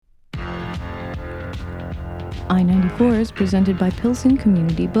I-94 is presented by Pilsen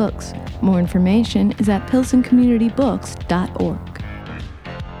Community Books. More information is at pilsencommunitybooks.org.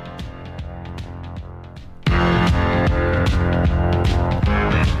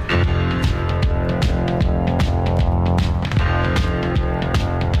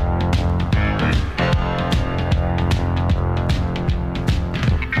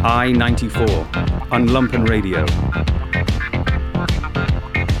 I-94 on Lumpen Radio.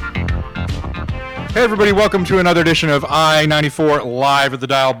 Hey everybody, welcome to another edition of I-94 Live at the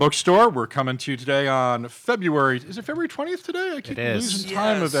Dial Bookstore. We're coming to you today on February 20th today? I keep losing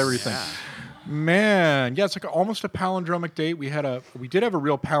time of everything. Yeah. Man, yeah, it's like almost a palindromic date. We did have a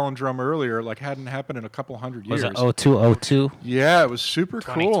real palindrome earlier, like hadn't happened in a couple hundred years. Was it 0202? Yeah, it was super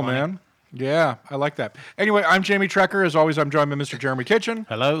cool, man. Yeah, I like that. Anyway, I'm Jamie Trecker. As always, I'm joined by Mr. Jeremy Kitchen.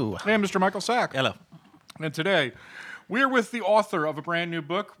 Hello. And Mr. Michael Sack. Hello. And today, we're with the author of a brand new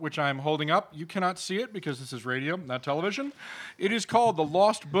book, which I'm holding up. You cannot see it because this is radio, not television. It is called The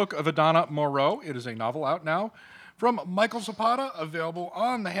Lost Book of Adana Moreau. It is a novel out now from Michael Zapata, available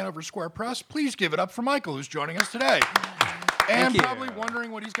on the Hanover Square Press. Please give it up for Michael, who's joining us today. And probably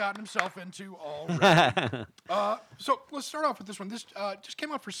wondering what he's gotten himself into already. So let's start off with this one. This just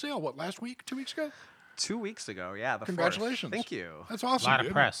came out for sale, last week, 2 weeks ago? 2 weeks ago, yeah. Congratulations. 4th. Thank you. That's awesome. A lot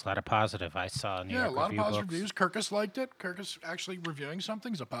of press, a lot of positive. I saw New York a lot of positive books. reviews. Kirkus liked it. Kirkus actually reviewing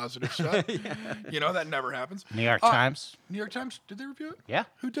something's a positive stuff. You know, that never happens. New York Times. New York Times, did they review it? Yeah.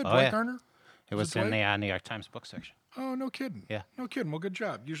 Who did? Dwight Garner? It was in the New York Times book section. Oh, no kidding. Yeah. No kidding. Well, good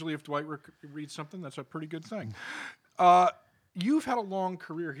job. Usually if Dwight reads something, that's a pretty good thing. You've had a long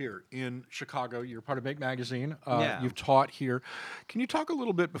career here in Chicago. You're part of Make Magazine. You've taught here. Can you talk a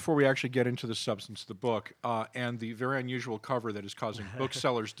little bit before we actually get into the substance of the book and the very unusual cover that is causing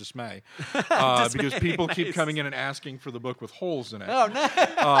booksellers dismay? Because people keep coming in and asking for the book with holes in it. Oh, no.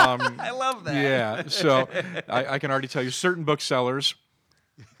 I love that. Yeah. So I can already tell you certain booksellers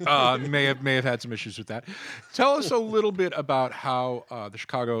may have had some issues with that. Tell us a little bit about how the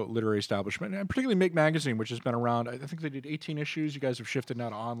Chicago literary establishment, and particularly Make Magazine, which has been around, I think they did 18 issues. You guys have shifted now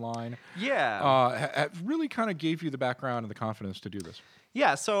to online. Yeah. Really kind of gave you the background and the confidence to do this.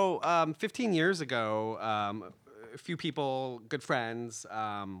 Yeah, so 15 years ago, a few people, good friends,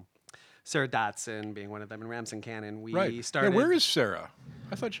 Sarah Dotson being one of them, and Ramson Cannon, we started... Yeah, where is Sarah?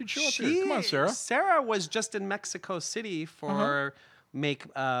 I thought she'd show up here. Come on, Sarah. Sarah was just in Mexico City for... Make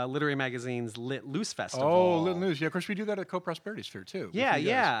Literary Magazine's Lit Loose Festival. Oh, Lit Loose. Yeah, of course, we do that at Co-Prosperities Fair, too.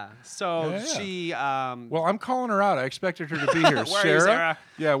 Yeah. So she... well, I'm calling her out. I expected her to be here. Where are you, Sarah?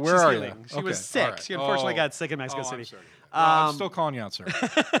 Yeah, where are you? She was sick. Right. She unfortunately got sick in Mexico City. I'm sorry. I'm still calling you out, Sarah.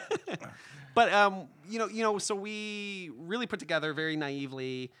 But, so we really put together very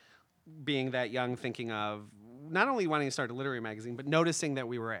naively, being that young, thinking of not only wanting to start a literary magazine, but noticing that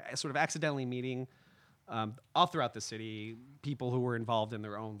we were sort of accidentally meeting all throughout the city, people who were involved in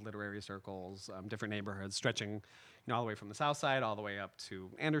their own literary circles, different neighborhoods, stretching, all the way from the South Side all the way up to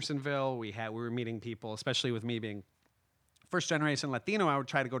Andersonville. We were meeting people, especially with me being first generation Latino. I would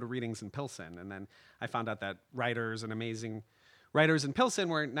try to go to readings in Pilsen, and then I found out that writers and amazing writers in Pilsen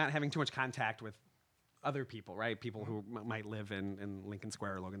were not having too much contact with other people, right? People who might live in Lincoln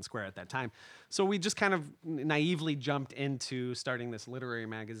Square or Logan Square at that time. So we just kind of naively jumped into starting this literary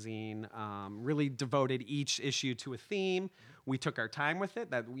magazine, really devoted each issue to a theme. We took our time with it,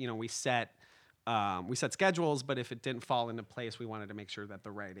 that, we set schedules, but if it didn't fall into place, we wanted to make sure that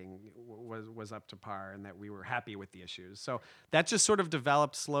the writing was up to par and that we were happy with the issues. So that just sort of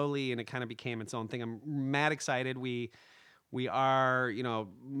developed slowly, and it kind of became its own thing. I'm mad excited. We are,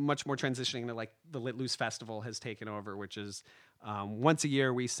 much more transitioning to like the Lit Loose Festival has taken over, which is once a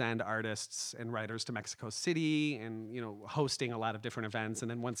year we send artists and writers to Mexico City and, hosting a lot of different events.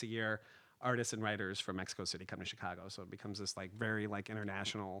 And then once a year, artists and writers from Mexico City come to Chicago. So it becomes this like very like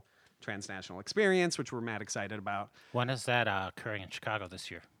international, transnational experience, which we're mad excited about. When is that occurring in Chicago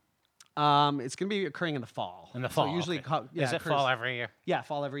this year? It's going to be occurring in the fall. In the fall, so usually, okay. Is it fall every year? Yeah,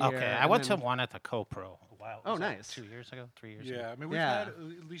 fall every year. Okay, I went to one at the CoPro. Wow. Oh, nice. 2 years ago, 3 years ago. Yeah, I mean, we've had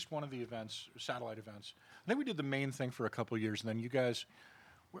at least one of the events, satellite events. I think we did the main thing for a couple of years, and then you guys,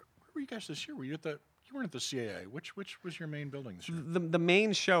 where were you guys this year? Were you you weren't at the CAA. Which was your main building this year? The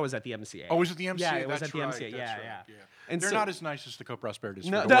main show is at the MCA. Oh, was it the MCA? Yeah, it was That's at the right, MCA. that's Yeah. right. And they're so, not as nice as the Co-Prosperities.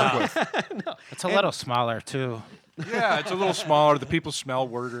 No. No. It's a little smaller, too. Yeah, it's a little smaller. The people smell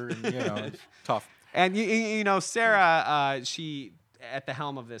worder, and, it's tough. And, Sarah, she, at the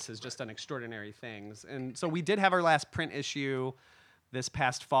helm of this, has just done extraordinary things. And so we did have our last print issue this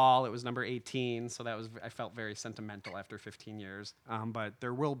past fall. It was number 18, so I felt very sentimental after 15 years. But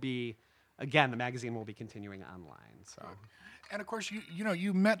there will be, again, the magazine will be continuing online. So. And of course,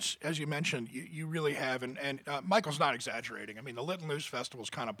 you met, as you mentioned, you really have, and Michael's not exaggerating. I mean, the Lit and Loose Festival's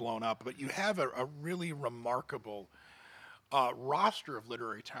kind of blown up, but you have a really remarkable roster of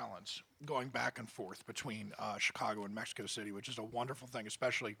literary talents going back and forth between Chicago and Mexico City, which is a wonderful thing,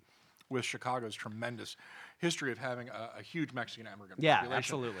 especially with Chicago's tremendous history of having a huge Mexican immigrant population.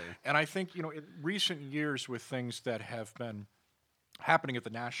 Absolutely. And I think, in recent years with things that have been happening at the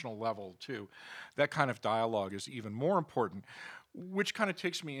national level too, that kind of dialogue is even more important, which kind of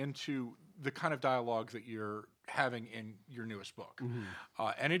takes me into the kind of dialogue that you're having in your newest book.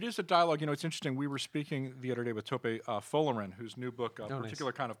 And it is a dialogue, it's interesting, we were speaking the other day with Tope Folleren, whose new book, A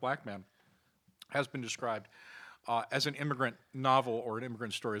Particular Kind of Black Man, has been described as an immigrant novel or an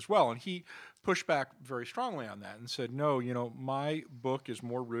immigrant story as well. And he pushed back very strongly on that and said, no, my book is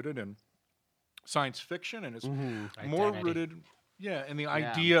more rooted in science fiction and it's more Identity. rooted in the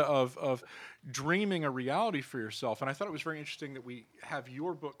idea of dreaming a reality for yourself. And I thought it was very interesting that we have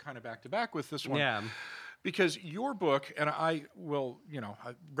your book kind of back to back with this one. Yeah. Because your book, and I will,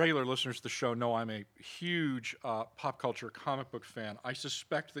 regular listeners to the show know I'm a huge pop culture comic book fan. I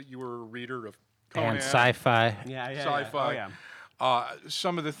suspect that you were a reader of Conan, And sci-fi. sci-fi. Oh, yeah.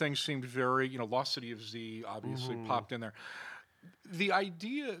 Some of the things seemed very, Lost City of Z obviously popped in there. The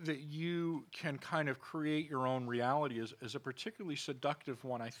idea that you can kind of create your own reality is a particularly seductive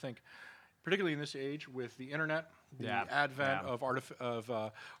one, I think, particularly in this age with the internet, the advent of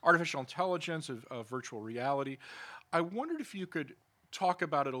artificial intelligence, of virtual reality. I wondered if you could talk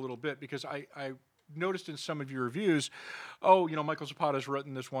about it a little bit, because I noticed in some of your reviews, Michael Zapata's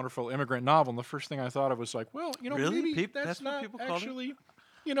written this wonderful immigrant novel, and the first thing I thought of was like, well, Really? maybe That's that's what not people call it? actually...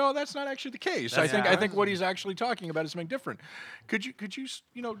 that's not actually the case. I think what he's actually talking about is something different. Could you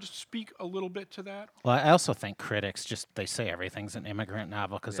just speak a little bit to that? Well, I also think critics they say everything's an immigrant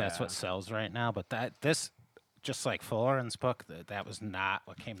novel because that's what sells right now. But this, just like Fulleren's book, that was not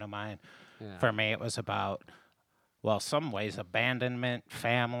what came to mind. For me, it was about, some ways abandonment,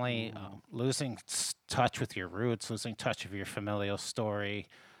 family, losing touch with your roots, losing touch of your familial story.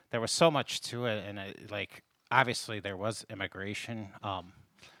 There was so much to it, and obviously there was immigration.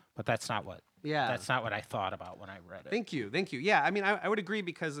 But that's not what I thought about when I read it. Thank you. Yeah, I mean, I would agree,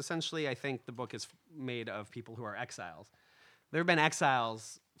 because essentially I think the book is made of people who are exiles. There have been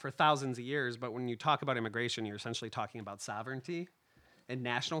exiles for thousands of years, but when you talk about immigration, you're essentially talking about sovereignty and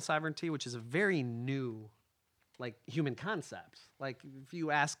national sovereignty, which is a very new, human concept. Like, if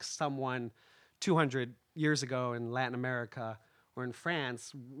you ask someone 200 years ago in Latin America or in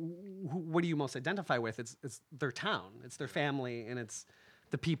France, what do you most identify with? It's their town, it's their family, and it's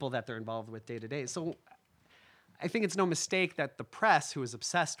the people that they're involved with day to day. So I think it's no mistake that the press, who is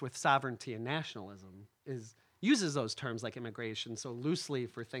obsessed with sovereignty and nationalism, uses those terms like immigration so loosely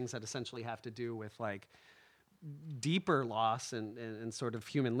for things that essentially have to do with deeper loss and sort of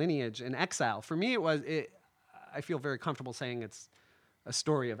human lineage and exile. For me, I feel very comfortable saying it's a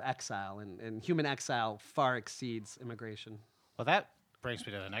story of exile, and human exile far exceeds immigration. Well, that brings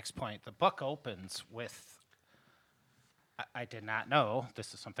me to the next point. The book opens with, I did not know,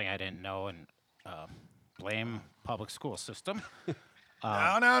 this is something I didn't know, and blame public school system.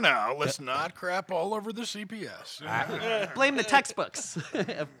 No. Let's not crap all over the CPS. Blame the textbooks.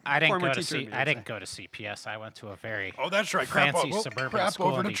 I didn't Former go to teacher, I didn't go to CPS. I went to a very That's right. fancy suburban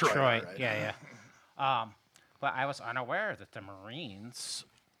school in Detroit. Right. Yeah. But I was unaware that the Marines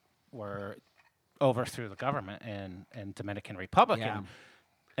overthrew the government in Dominican Republic. Yeah. And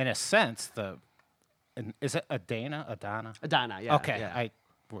in a sense, is it Adana? Adana, yeah. Okay, yeah.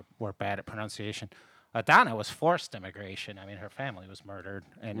 We're bad at pronunciation. Adana was forced immigration. I mean, her family was murdered,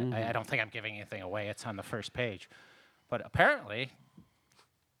 and I don't think I'm giving anything away. It's on the first page. But apparently,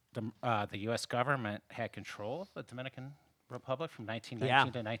 the U.S. government had control of the Dominican Republic from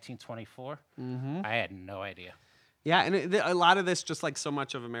 1919 to 1924. I had no idea. Yeah, and a lot of this, just like so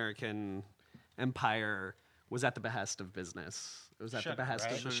much of American empire, was at the behest of business. It was at the behest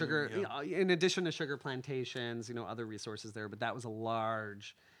of the sugar. In addition to sugar plantations, other resources there, but that was a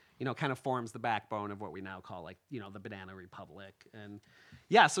large, kind of forms the backbone of what we now call the Banana Republic. And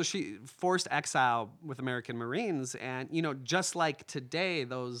so she forced exile with American Marines, and just like today,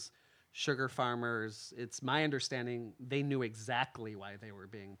 those sugar farmers, it's my understanding, they knew exactly why they were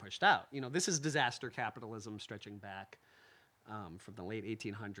being pushed out. This is disaster capitalism stretching back from the late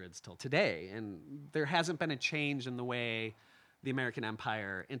 1800s till today. And there hasn't been a change in the way the American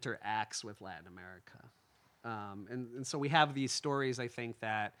empire interacts with Latin America. And so we have these stories, I think,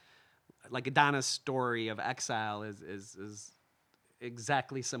 that, like Adana's story of exile is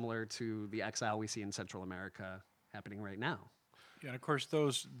exactly similar to the exile we see in Central America happening right now. And of course,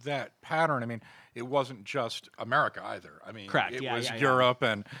 that pattern. I mean, it wasn't just America either. I mean, Correct. it Yeah, was yeah, yeah. Europe,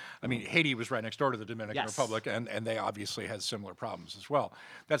 and I mean, Haiti was right next door to the Dominican Yes. Republic, and they obviously had similar problems as well.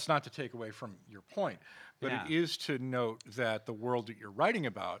 That's not to take away from your point, but Yeah. it is to note that the world that you're writing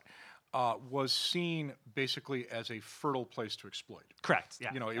about was seen basically as a fertile place to exploit. Correct.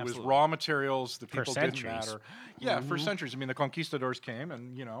 Yeah. You know, it absolutely. was raw materials. The people didn't centuries. matter. Yeah, for centuries. I mean, the conquistadors came,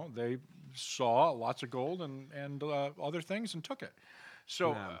 and you know, they saw lots of gold and other things and took it.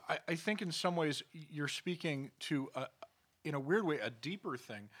 So I think in some ways you're speaking to, in a weird way, a deeper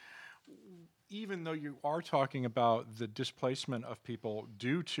thing. Even though you are talking about the displacement of people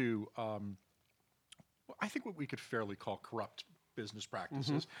due to, I think what we could fairly call corrupt business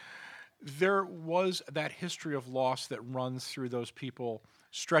practices. There was that history of loss that runs through those people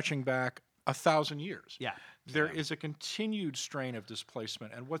stretching back 1,000 years. Yeah. There is a continued strain of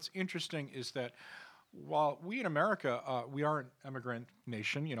displacement. And what's interesting is that while we in America, we are an immigrant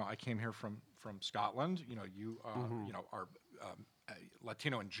nation, you know, I came here from Scotland, you know, you know, are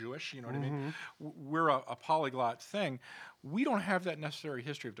Latino and Jewish, you know what I mean? We're a polyglot thing. We don't have that necessary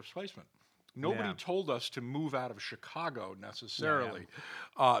history of displacement. Nobody Yeah. told us to move out of Chicago necessarily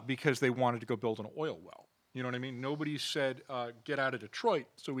because they wanted to go build an oil well. You know what I mean? Nobody said, get out of Detroit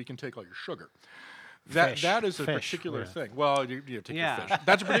so we can take all your sugar. That is a particular thing. Well, you take your fish.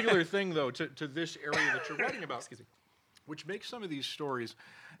 That's a particular thing, though, to this area that you're writing about, which makes some of these stories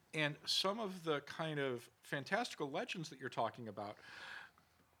and some of the kind of fantastical legends that you're talking about.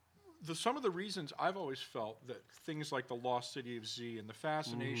 Some of the reasons I've always felt that things like the Lost City of Z and the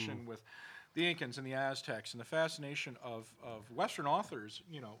fascination with the Incans and the Aztecs and the fascination of Western authors,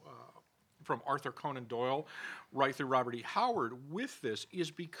 you know, from Arthur Conan Doyle right through Robert E. Howard with this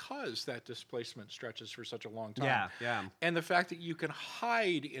is because that displacement stretches for such a long time. Yeah, yeah. And the fact that you can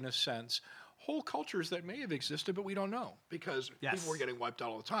hide, in a sense, whole cultures that may have existed, but we don't know because Yes. people were getting wiped out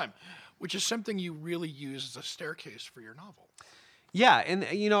all the time, which is something you really use as a staircase for your novel. Yeah, and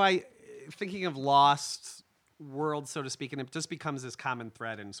you know, I thinking of lost world, so to speak, and it just becomes this common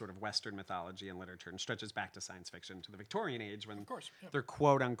thread in sort of Western mythology and literature, and stretches back to science fiction to the Victorian age when they're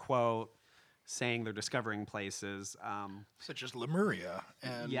quote unquote saying they're discovering places, Such as Lemuria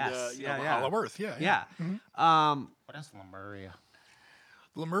and Yes, you know, yeah. Hollow Earth. Yeah. What is Lemuria?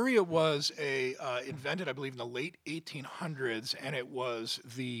 Lemuria was invented, I believe, in the late 1800s, and it was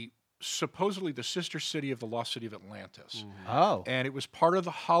supposedly the sister city of the lost city of Atlantis. Oh. And it was part of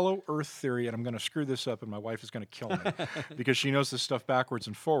the Hollow Earth theory, and I'm going to screw this up, and my wife is going to kill me because she knows this stuff backwards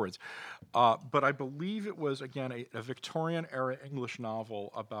and forwards. But I believe it was, again, a Victorian-era English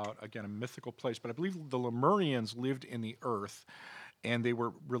novel about, again, a mythical place. But I believe the Lemurians lived in the Earth, and they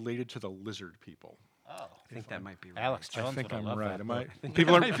were related to the lizard people. I think that might be right. Alex I Jones think would have I'm loved right. that Am I?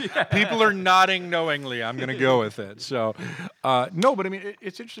 book. People are nodding knowingly. I'm going to go with it. So, no, but I mean,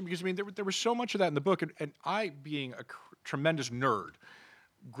 it's interesting because I mean, there was so much of that in the book, and I, being a tremendous nerd,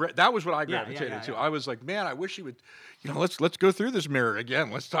 that was what I gravitated to. I was like, man, I wish he would, you know, let's go through this mirror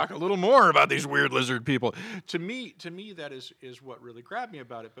again. Let's talk a little more about these weird lizard people. To me, that is what really grabbed me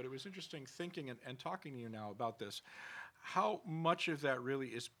about it. But it was interesting thinking and talking to you now about this. How much of that really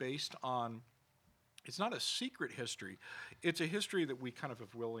is based on. It's not a secret history. It's a history that we kind of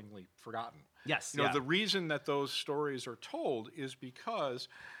have willingly forgotten. Yes, You know, the reason that those stories are told is because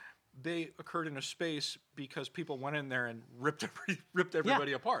they occurred in a space because people went in there and ripped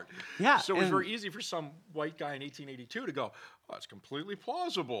everybody apart. Yeah, So it was and- very easy for some white guy in 1882 to go, oh, it's completely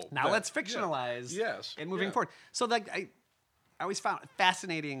plausible. Now that- let's fictionalize. Yes. And moving forward. So like I always found it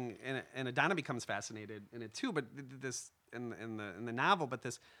fascinating, and Adana becomes fascinated in it too. But this in the novel, but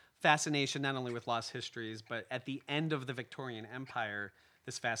this fascination not only with lost histories, but at the end of the Victorian Empire,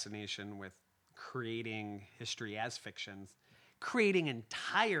 this fascination with creating history as fictions, creating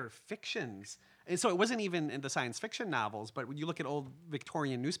entire fictions. And so it wasn't even in the science fiction novels, but when you look at old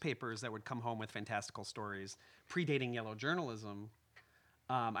Victorian newspapers that would come home with fantastical stories predating yellow journalism,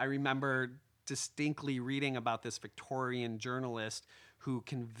 I remember distinctly reading about this Victorian journalist who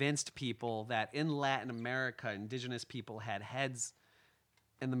convinced people that in Latin America, indigenous people had heads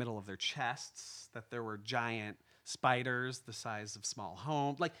in the middle of their chests, that there were giant spiders the size of small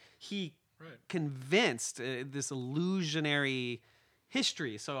homes. Like he convinced this illusionary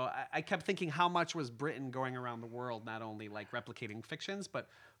history. So I kept thinking, how much was Britain going around the world, not only like replicating fictions, but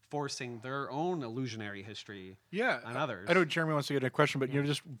forcing their own illusionary history on others. I know Jeremy wants to get a question, but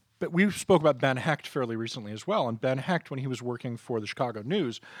but we spoke about Ben Hecht fairly recently as well. And Ben Hecht, when he was working for the Chicago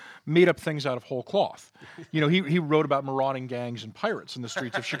News, made up things out of whole cloth. He wrote about marauding gangs and pirates in the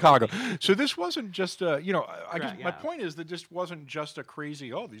streets of Chicago. So this wasn't just I guess my point is that this wasn't just a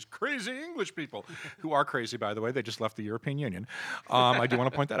crazy, these crazy English people who are crazy, by the way. They just left the European Union. I do want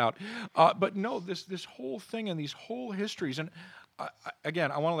to point that out. But no, this whole thing and these whole histories, and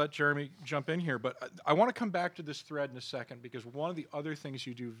again, I want to let Jeremy jump in here, but I want to come back to this thread in a second, because one of the other things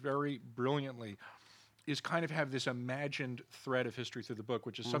you do very brilliantly is kind of have this imagined thread of history through the book,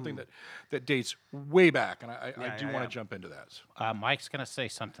 which is something that dates way back, and I do want to jump into that. Mike's going to say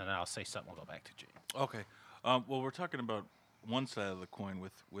something, and I'll say something. We'll go back to Jay. Okay. Well, we're talking about one side of the coin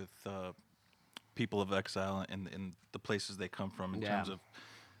with people of exile and the places they come from in terms of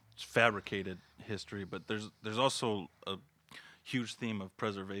fabricated history, but there's also a huge theme of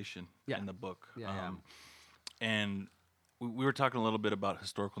preservation in the book. And we were talking a little bit about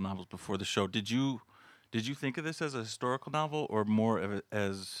historical novels before the show. Did you think of this as a historical novel or more of it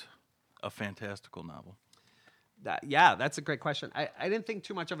as a fantastical novel? That's a great question. I didn't think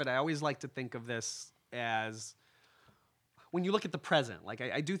too much of it. I always like to think of this as, when you look at the present, like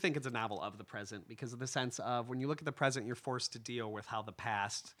I do think it's a novel of the present, because of the sense of, when you look at the present, you're forced to deal with how the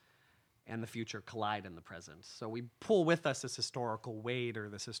past and the future collide in the present. So we pull with us this historical weight or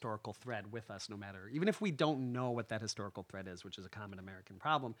this historical thread with us, no matter, even if we don't know what that historical thread is, which is a common American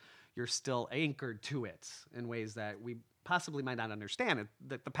problem, you're still anchored to it in ways that we possibly might not understand.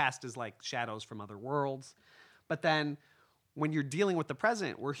 That the past is like shadows from other worlds. But then when you're dealing with the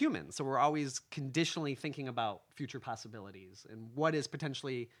present, we're human. So we're always conditionally thinking about future possibilities and what is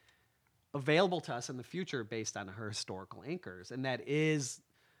potentially available to us in the future based on our historical anchors. And that is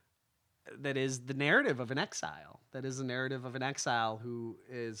the narrative of an exile. That is the narrative of an exile who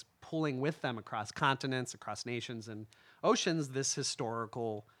is pulling with them across continents, across nations and oceans, this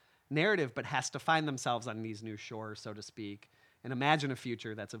historical narrative, but has to find themselves on these new shores, so to speak, and imagine a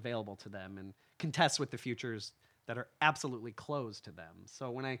future that's available to them and contest with the futures that are absolutely closed to them.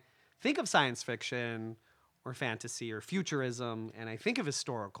 So when I think of science fiction or fantasy or futurism, and I think of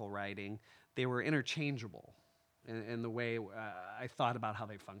historical writing, they were interchangeable in the way I thought about how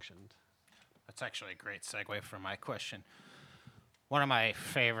they functioned. That's actually a great segue for my question. One of my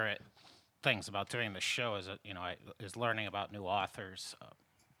favorite things about doing the show is learning about new authors.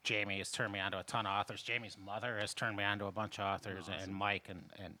 Jamie has turned me on to a ton of authors. Jamie's mother has turned me on to a bunch of authors, and Mike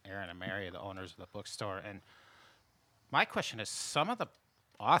and Aaron and Mary, the owners of the bookstore. And my question is, some of the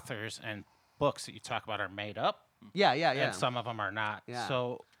authors and books that you talk about are made up. Yeah. And some of them are not. Yeah.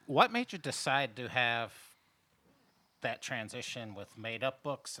 So what made you decide to have that transition with made-up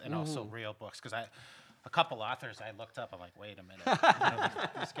books and also real books? Because a couple authors I looked up, I'm like, wait a minute,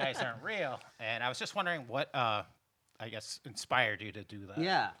 these guys aren't real. And I was just wondering what, I guess, inspired you to do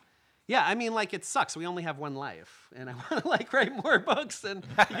that. Yeah, I mean, like, it sucks. We only have one life, and I want to write more books, and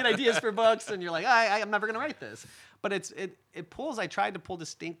you get ideas for books, and you're like, I'm never going to write this. But it pulls. I tried to pull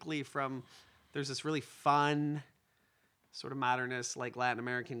distinctly from. There's this really fun, sort of modernist, like Latin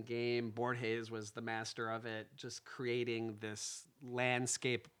American game. Borges was the master of it, just creating this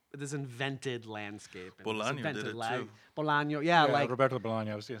landscape, this invented landscape. Bolaño did it too. Bolaño, Roberto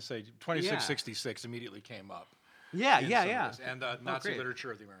Bolaño. I was going to say 2666 immediately came up. Yeah. And Nazi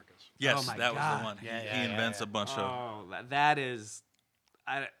literature of the Americas. Yes, my that was God. the one. He invents a bunch of. Oh, that is.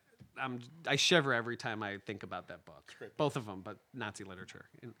 I shiver every time I think about that book. Both of them, but Nazi literature.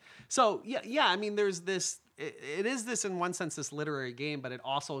 So yeah. I mean, there's this. It is this, in one sense, this literary game, but it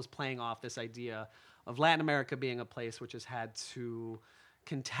also is playing off this idea of Latin America being a place which has had to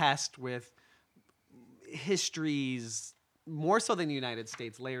contest with histories more so than the United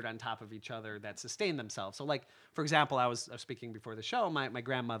States, layered on top of each other, that sustain themselves. So, like, for example, I was speaking before the show. My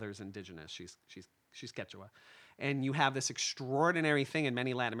grandmother's indigenous. She's Quechua. And you have this extraordinary thing in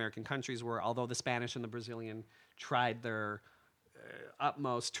many Latin American countries where, although the Spanish and the Brazilian tried their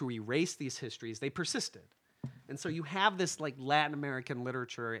utmost to erase these histories, they persisted. And so you have this like Latin American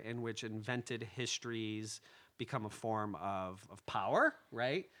literature in which invented histories become a form of power,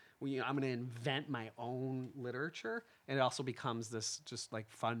 right? I'm going to invent my own literature. And it also becomes this just like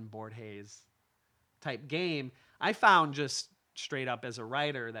fun Borges type game. I found just straight up as a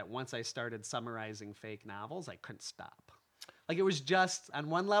writer that once I started summarizing fake novels, I couldn't stop. Like, it was just, on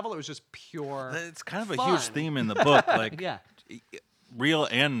one level, it was just pure It's kind of fun. a huge theme in the book. Like, Yeah. real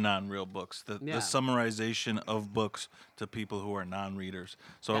and non-real books. The Yeah. summarization of books to people who are non-readers.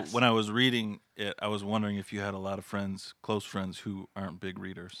 So Yes. when I was reading it, I was wondering if you had a lot of friends, close friends, who aren't big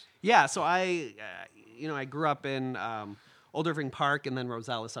readers. Yeah, so I grew up in Old Irving Park and then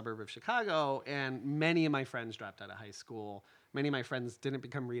Roselle, a suburb of Chicago, and many of my friends dropped out of high school. Many of my friends didn't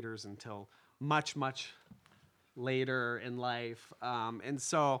become readers until much, much later in life, and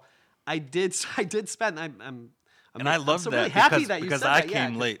so I did spend. And I love so that really happy because, that you because said I that.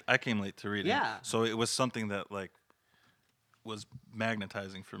 came Yeah, late. I came late to reading. Yeah. So it was something that like was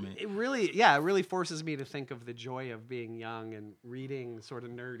magnetizing for me. It really forces me to think of the joy of being young and reading sort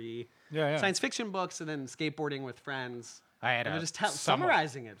of nerdy science fiction books, and then skateboarding with friends. I had and a just somewhat-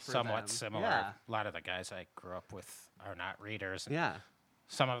 summarizing it for somewhat them. similar. Yeah. A lot of the guys I grew up with are not readers. And Yeah.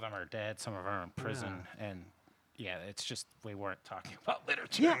 Some of them are dead. Some of them are in prison. And yeah, it's just we weren't talking about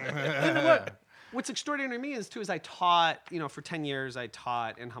literature. Yeah. And what's extraordinary to me is I taught, for 10 years, I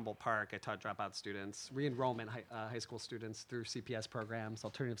taught in Humboldt Park. I taught dropout students, re-enrollment high school students through CPS programs,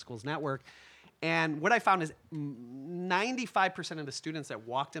 Alternative Schools Network. And what I found is 95% of the students that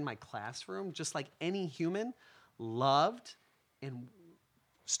walked in my classroom, just like any human, loved and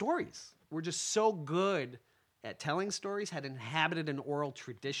stories. Were just so good at telling stories, had inhabited an oral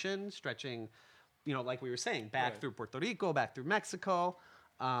tradition stretching, like we were saying, back through Puerto Rico, back through Mexico,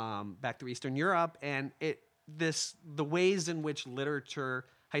 back through Eastern Europe, and the ways in which literature,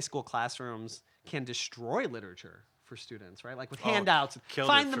 high school classrooms can destroy literature for students, right? Like with handouts,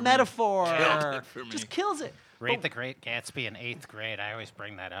 find the metaphor, just kills it. Read The Great Gatsby in 8th grade. I always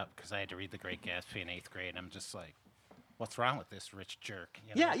bring that up because I had to read The Great Gatsby in 8th grade. And I'm just like, what's wrong with this rich jerk?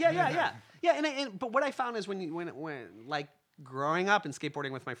 Yeah. But what I found is when like growing up and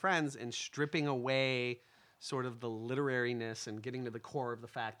skateboarding with my friends and stripping away sort of the literariness and getting to the core of the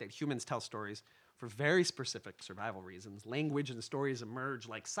fact that humans tell stories for very specific survival reasons. Language and stories emerge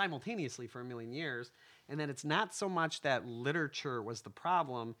like simultaneously for a million years, and that it's not so much that literature was the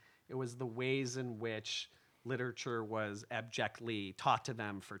problem, it was the ways in which literature was abjectly taught to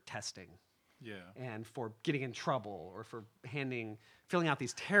them for testing. Yeah. And for getting in trouble, or for filling out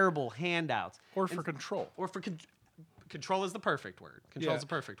these terrible handouts, Or for control. or for control is the perfect word. Control is the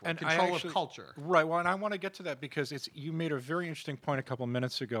perfect word. And Control of culture. Right. Well, and I want to get to that because you made a very interesting point a couple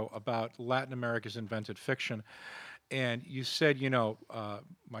minutes ago about Latin America's invented fiction. And you said,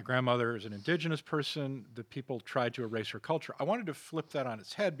 my grandmother is an indigenous person. The people tried to erase her culture. I wanted to flip that on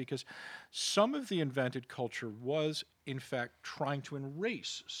its head because some of the invented culture was, in fact, trying to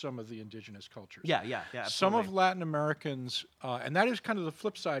erase some of the indigenous cultures. Yeah. Some Absolutely. of Latin Americans, and that is kind of the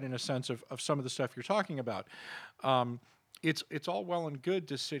flip side in a sense of some of the stuff you're talking about. It's all well and good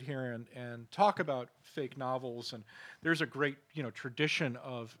to sit here and talk about fake novels, and there's a great tradition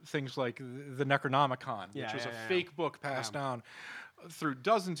of things like the Necronomicon, which is a fake book passed down through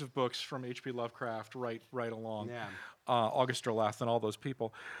dozens of books from H.P. Lovecraft right along, August Derleth and all those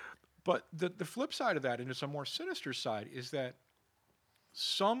people. But the flip side of that, and it's a more sinister side, is that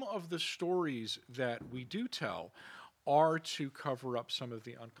some of the stories that we do tell are to cover up some of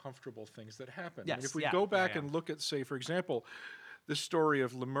the uncomfortable things that happen. Yes, And if we yeah, go back yeah. and look at, say, for example, the story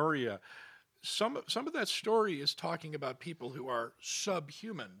of Lemuria, some of that story is talking about people who are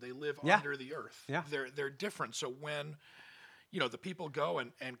subhuman. They live under the earth. Yeah. They're different. So when the people go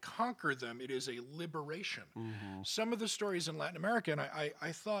and conquer them, it is a liberation. Mm-hmm. Some of the stories in Latin America, and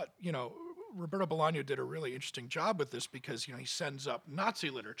I thought, Roberto Bolaño did a really interesting job with this because, he sends up Nazi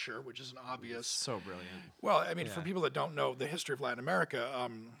literature, which is an obvious. So brilliant. Well, I mean, for people that don't know the history of Latin America,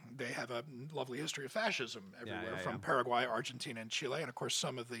 they have a lovely history of fascism everywhere, from Paraguay, Argentina, and Chile, and of course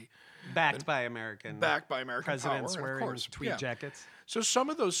some of the Backed by American presidents power, wearing of course, tweed jackets. So some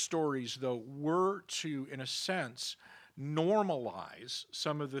of those stories, though, were to, in a sense, normalize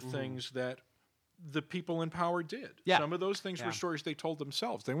some of the things that the people in power did. Yeah. Some of those things were stories they told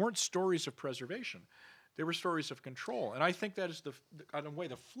themselves. They weren't stories of preservation. They were stories of control. And I think that is, in a way,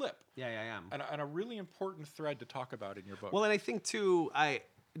 the flip. Yeah. And a really important thread to talk about in your book. Well, and I think, too, I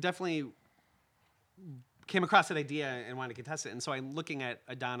definitely came across that idea and wanted to contest it. And so I'm looking at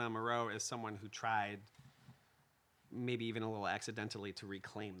Adana Moreau as someone who tried, maybe even a little accidentally, to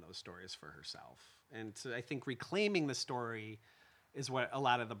reclaim those stories for herself. And I think reclaiming the story is what a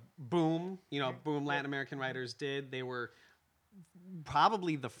lot of the boom Latin American writers did. They were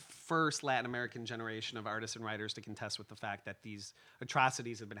probably the first Latin American generation of artists and writers to contest with the fact that these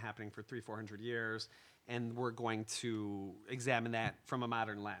atrocities have been happening for 300-400 years, and we're going to examine that from a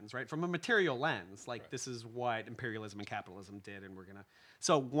modern lens, right? From a material lens, this is what imperialism and capitalism did, and we're gonna.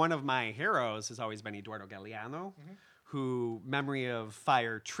 So one of my heroes has always been Eduardo Galeano, who Memory of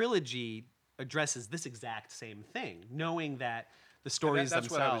Fire trilogy addresses this exact same thing, knowing that the stories that's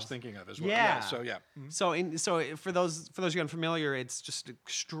themselves. what I was thinking of as well. Yeah. So yeah. So for those of you unfamiliar, it's just an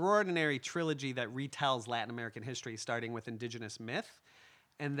extraordinary trilogy that retells Latin American history, starting with indigenous myth,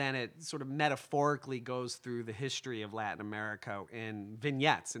 and then it sort of metaphorically goes through the history of Latin America in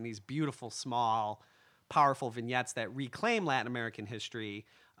vignettes, in these beautiful, small, powerful vignettes that reclaim Latin American history.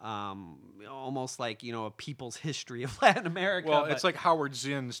 Almost like, a people's history of Latin America. Well, it's like Howard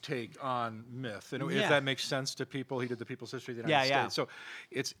Zinn's take on myth, and if Yeah. that makes sense to people, he did the People's History of the Yeah, United yeah. States.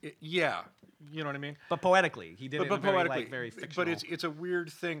 So you know what I mean. But poetically, he did it in a very, poetically, very fictional. but it's a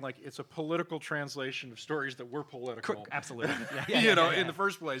weird thing. Like it's a political translation of stories that were political. Absolutely. In the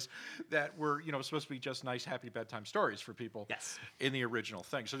first place, that were supposed to be just nice, happy bedtime stories for people. Yes. In the original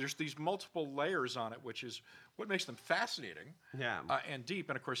thing, so there's these multiple layers on it, which is what makes them fascinating. Yeah. And deep,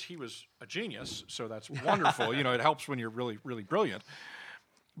 and of course he was a genius, so that's wonderful. It helps when you're really, really brilliant.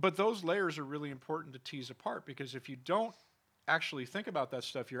 But those layers are really important to tease apart, because if you don't actually think about that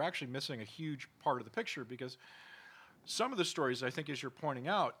stuff, you're actually missing a huge part of the picture, because some of the stories, I think, as you're pointing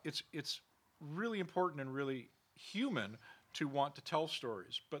out, it's really important and really human to want to tell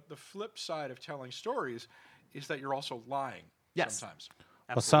stories. But the flip side of telling stories is that you're also lying sometimes.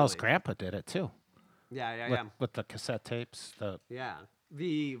 Well, Sal's grandpa did it too. Yeah. With the cassette tapes. Yeah.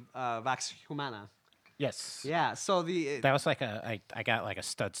 The Vox Humana. Yes. Yeah. So That was like I got like a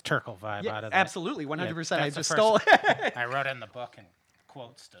Studs Terkel vibe out of that. absolutely, 100%. I that's the just first- stole it. I wrote in the book and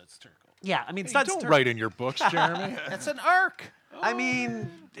quote Studs Terkel. Yeah, I mean, You Studs don't Terkel. write in your books, Jeremy. It's an arc. I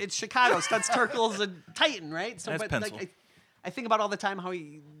mean, it's Chicago. Studs Terkel's a titan, right? So, Nice pencil. I think about all the time how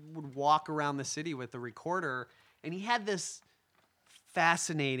he would walk around the city with the recorder, and he had this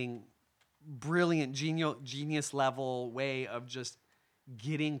fascinating, brilliant, genius level way of just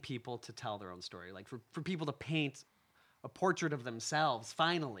getting people to tell their own story. Like for people to paint a portrait of themselves,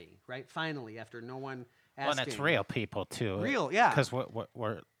 finally, right? Finally, after no one asking. Well, and it's real people too. Real, yeah. Because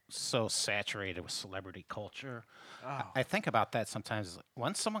we're so saturated with celebrity culture. I think about that sometimes.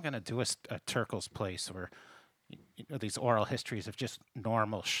 When's someone going to do a Terkel's place, or these oral histories of just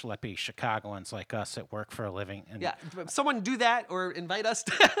normal schleppy Chicagoans like us that work for a living? And Yeah, someone do that or invite us.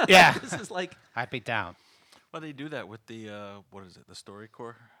 Yeah. This is like. I'd be down. Well, they do that with the the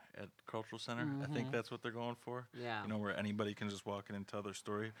StoryCorps at Cultural Center. I think that's what they're going for. Yeah. Where anybody can just walk in and tell their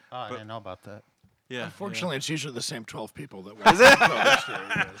story. Oh, I But- didn't know about that. Yeah. Unfortunately, it's usually the same 12 people that I've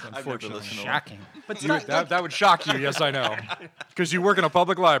never Unfortunately. listened to Shocking. But That would shock you, yes, I know. Because you work in a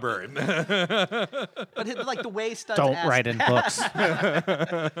public library. But like the way Studs Don't asked- write in books.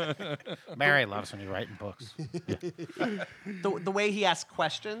 Mary loves when you write in books. the way he asks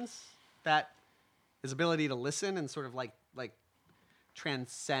questions, that his ability to listen and sort of like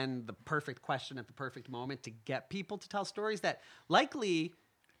transcend the perfect question at the perfect moment to get people to tell stories that likely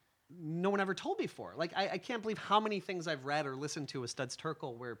no one ever told before. Like I can't believe how many things I've read or listened to with Studs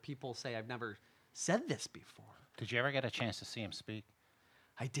Terkel where people say I've never said this before. Did you ever get a chance to see him speak?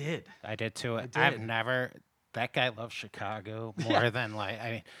 I did. I did too. did. I've never. That guy loves Chicago more than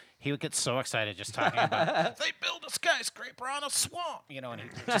he would get so excited just talking about they build a skyscraper on a swamp, and he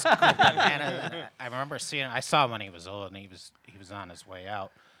just and I remember seeing. I saw him when he was old, and he was on his way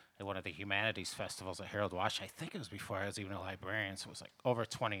out at one of the humanities festivals at Harold Wash. I think it was before I was even a librarian, so it was like over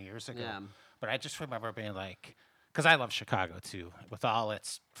 20 years ago. Yeah. But I just remember being like, because I love Chicago too, with all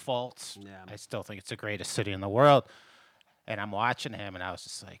its faults. Yeah. I still think it's the greatest city in the world. And I'm watching him, and I was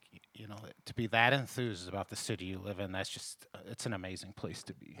just like, to be that enthused about the city you live in, that's just, it's an amazing place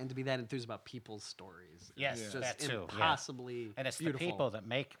to be. And to be that enthused about people's stories. Yes, is that just too, yeah. impossibly And it's beautiful. the people that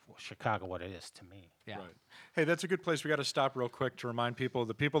make Chicago what it is to me. Yeah. Right. Hey, that's a good place. We got to stop real quick to remind people,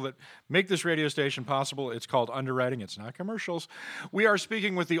 the people that make this radio station possible, it's called Underwriting. It's not commercials. We are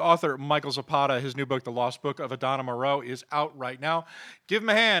speaking with the author, Michael Zapata. His new book, The Lost Book of Adana Moreau, is out right now. Give him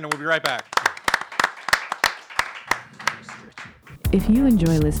a hand, and we'll be right back. If you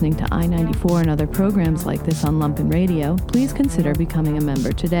enjoy listening to I-94 and other programs like this on Lumpen Radio, please consider becoming a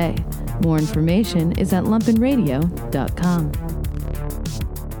member today. More information is at lumpenradio.com.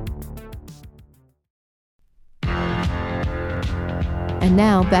 And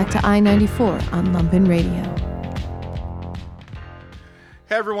now back to I-94 on Lumpen Radio.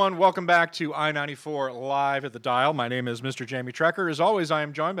 Hey everyone, welcome back to I-94 Live at the Dial. My name is Mr. Jamie Trecker. As always, I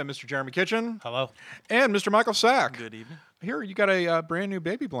am joined by Mr. Jeremy Kitchen. Hello. And Mr. Michael Sack. Good evening. Here, you got a brand new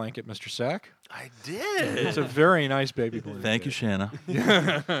baby blanket, Mr. Sack. I did. It's a very nice baby blanket. Thank you, Shanna. Jamie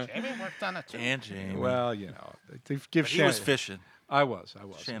worked on it too. And Jamie. Well, they give he Shannon. was fishing. I was.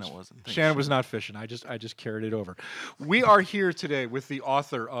 Shannon wasn't. Thanks, Shannon was not fishing. I just carried it over. We are here today with the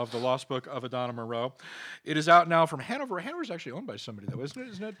author of The Lost Book of Adana Moreau. It is out now from Hanover. Hanover's actually owned by somebody, though, isn't it?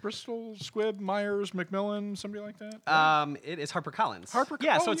 Isn't it Bristol, Squibb, Myers, Macmillan, somebody like that? It is HarperCollins.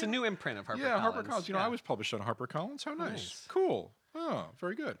 Yeah, so it's a new imprint of HarperCollins. Yeah, HarperCollins. You know, I was published on HarperCollins. How nice. Cool. Oh,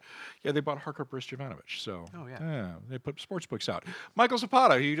 very good. Yeah, they bought Harker Jovanovic, so they put sports books out. Michael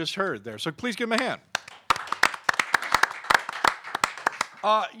Zapata, who you just heard there, so please give him a hand.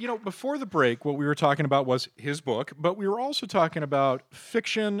 Before the break, what we were talking about was his book, but we were also talking about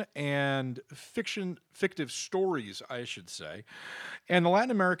fiction and fictive stories, I should say, and the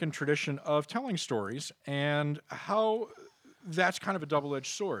Latin American tradition of telling stories and how that's kind of a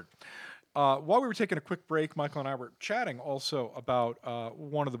double-edged sword. While we were taking a quick break, Michael and I were chatting also about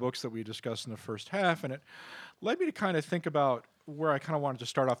one of the books that we discussed in the first half, and it led me to kind of think about where I kind of wanted to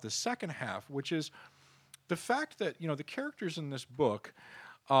start off the second half, which is the fact that, the characters in this book,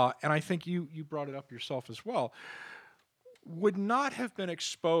 and I think you brought it up yourself as well, would not have been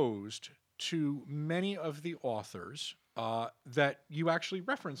exposed to many of the authors that you actually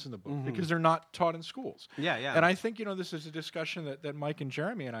reference in the book because they're not taught in schools. Yeah. And I think, this is a discussion that Mike and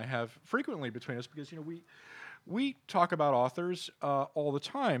Jeremy and I have frequently between us because, we talk about authors all the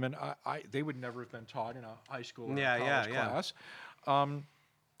time, and they would never have been taught in a high school or college class.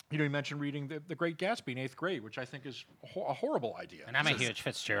 You mentioned reading The Great Gatsby in 8th grade, which I think is a horrible idea. And I'm a huge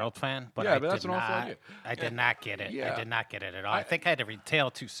Fitzgerald fan, but but that's an awful idea. I did not get it. Yeah. I did not get it at all. I think I had to read Tale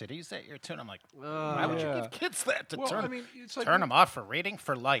of Two Cities that year, too, and I'm like, why would you give kids that to turn them off for reading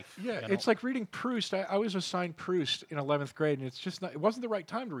for life? Yeah, it's like reading Proust. I was assigned Proust in 11th grade, and it's just not, it wasn't the right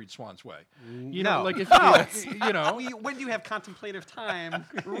time to read Swan's Way. When do you have contemplative time?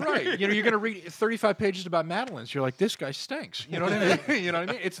 Right. You're going to read 35 pages about Madeline's. You're like, this guy stinks. You know what I mean? You know what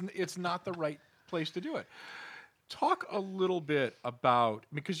I mean? It's not the right place to do it. Talk a little bit about,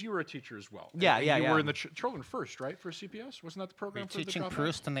 because you were a teacher as well. You were in the children first, right, for CPS? Wasn't that the program for teaching the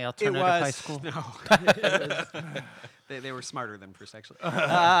Proust in the alternative high school? No. They were smarter than Proust, actually.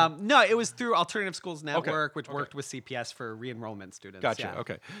 No, it was through Alternative Schools Network, which worked with CPS for re-enrollment students. Gotcha.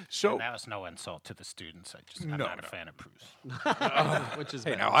 Okay. So and that was no insult to the students. I'm not a fan of Proust. Which is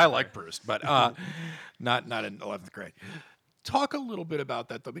now I like Proust, but not in 11th grade. Talk a little bit about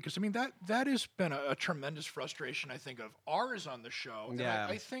that, though, because, that has been a tremendous frustration, I think, of ours on the show. Yeah.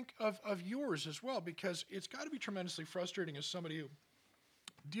 And I think of yours as well, because it's got to be tremendously frustrating as somebody who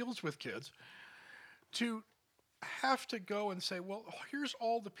deals with kids to have to go and say, well, here's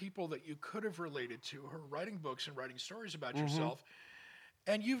all the people that you could have related to who are writing books and writing stories about yourself,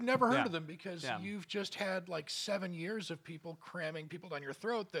 and you've never heard of them because you've just had like 7 years of people cramming people down your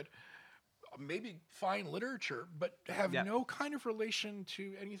throat that maybe fine literature, but have no kind of relation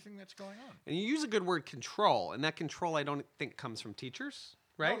to anything that's going on. And you use a good word, control, and that control I don't think comes from teachers,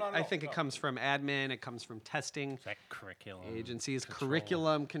 right? No, I think it comes from admin, it comes from testing. It's like curriculum. Agencies, control.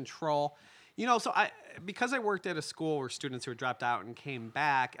 Curriculum, control. So because I worked at a school where students who had dropped out and came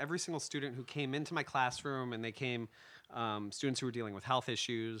back, every single student who came into my classroom, and they came, students who were dealing with health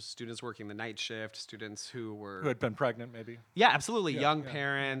issues, students working the night shift, students who had been pregnant, maybe. Yeah, absolutely. Young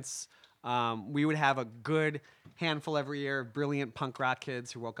parents. We would have a good handful every year of brilliant punk rock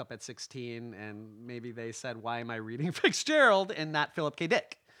kids who woke up at 16 and maybe they said, why am I reading Fitzgerald and not Philip K.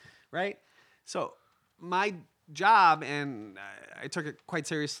 Dick, right? So my job, and I took it quite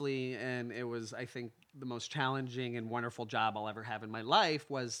seriously, and it was, I think, the most challenging and wonderful job I'll ever have in my life,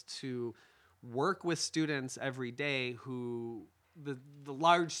 was to work with students every day who the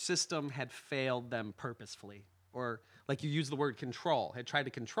large system had failed them purposefully, or like you use the word control, had tried to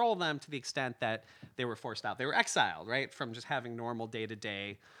control them to the extent that they were forced out. They were exiled, right, from just having normal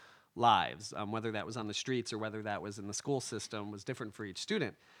day-to-day lives. Whether that was on the streets or whether that was in the school system was different for each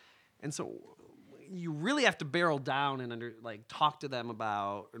student. And so you really have to barrel down and talk to them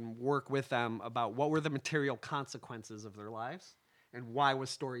about and work with them about what were the material consequences of their lives, and why was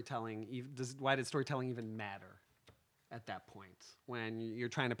storytelling why did storytelling even matter at that point when you're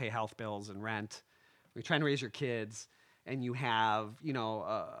trying to pay health bills and rent, you're trying to raise your kids, and you have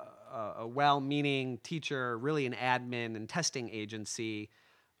a well-meaning teacher, really an admin and testing agency,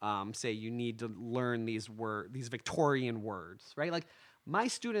 say you need to learn these Victorian words, right? Like, my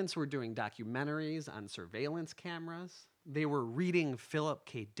students were doing documentaries on surveillance cameras. They were reading Philip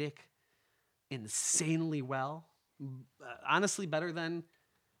K. Dick insanely well, honestly better than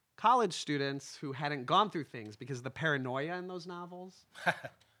college students who hadn't gone through things, because of the paranoia in those novels,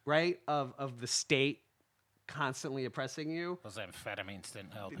 right, of the state constantly oppressing you. Those amphetamines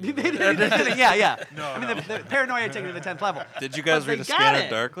didn't help. Yeah. No, the paranoia taken to the 10th level. Did you guys But read they A got Scanner it.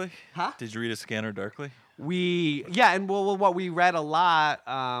 Darkly? Huh? Did you read A Scanner Darkly? and what we read a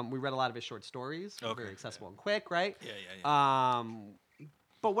lot. We read a lot of his short stories. Okay, Very accessible and quick, right? Yeah.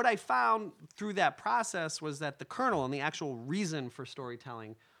 But what I found through that process was that the kernel and the actual reason for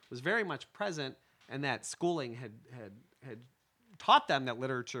storytelling was very much present, and that schooling had taught them that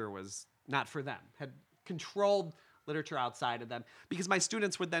literature was not for them, had controlled literature outside of them. Because my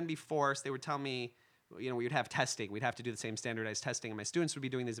students would then be forced, they would tell me, we would have testing. We'd have to do the same standardized testing, and my students would be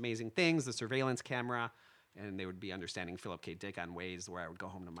doing these amazing things, the surveillance camera, and they would be understanding Philip K. Dick on ways where I would go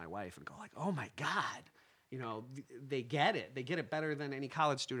home to my wife and go like, oh my God, they get it. They get it better than any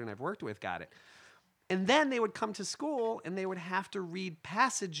college student I've worked with got it. And then they would come to school and they would have to read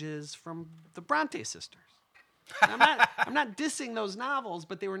passages from the Bronte sisters. I'm not dissing those novels,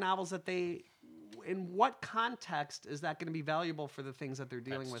 but they were novels that in what context is that going to be valuable for the things that they're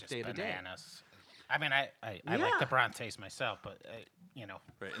dealing with day to day? I mean, I like the Brontes myself, but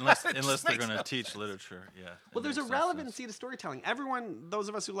Right. Unless they're going to teach literature, yeah. Well, there's a relevancy to storytelling. Everyone, those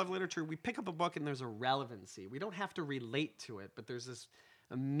of us who love literature, we pick up a book and there's a relevancy. We don't have to relate to it, but there's this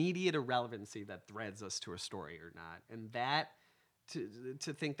immediate irrelevancy that threads us to a story or not. And that,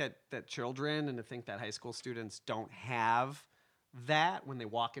 to think that children and to think that high school students don't have that when they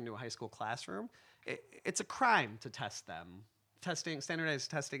walk into a high school classroom, it's a crime to test them. Standardized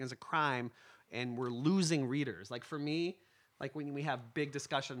testing is a crime, and we're losing readers. Like for me, like when we have big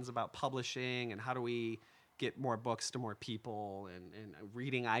discussions about publishing and how do we get more books to more people, and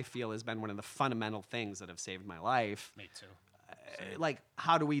reading, I feel, has been one of the fundamental things that have saved my life. Me too. Like,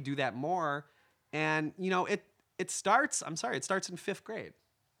 how do we do that more? And, it starts in 5th grade.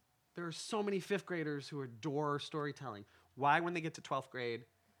 There are so many 5th graders who adore storytelling. Why, when they get to 12th grade,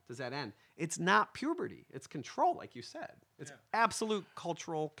 does that end? It's not puberty. It's control, like you said. It's absolute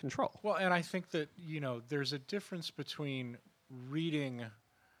cultural control. Well, and I think that, there's a difference between reading.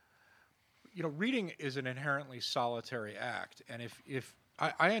 Reading is an inherently solitary act. And if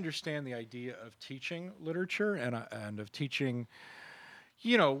I understand the idea of teaching literature and of teaching,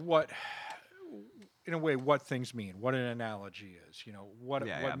 what, in a way, what things mean, what an analogy is,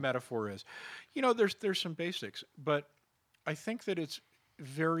 what metaphor is. There's some basics, but I think that it's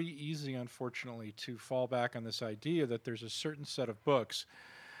very easy, unfortunately, to fall back on this idea that there's a certain set of books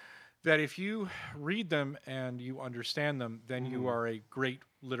that if you read them and you understand them, then you are a great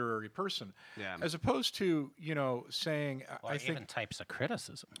literary person. Yeah. As opposed to, saying, I think even types of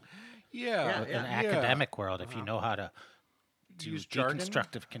criticism. Yeah. In the academic world, if you know how to use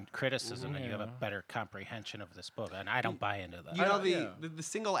deconstructive criticism, then you have a better comprehension of this book. And I don't buy into that. The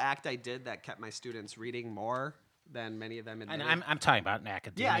single act I did that kept my students reading more than many of them. And I'm talking about in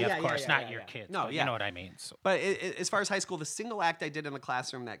academia, of course, not your kids. No, you know what I mean. So. But as far as high school, the single act I did in the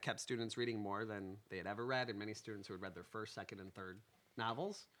classroom that kept students reading more than they had ever read, and many students who had read their first, second, and third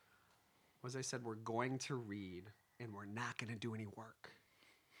novels, was I said, we're going to read, and we're not going to do any work.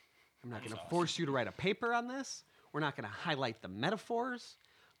 I'm not going to force you to write a paper on this. We're not going to highlight the metaphors,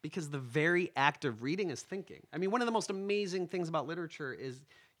 because the very act of reading is thinking. I mean, one of the most amazing things about literature is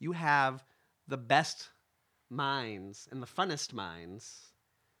you have the best minds and the funnest minds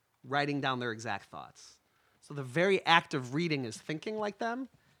writing down their exact thoughts. So the very act of reading is thinking like them.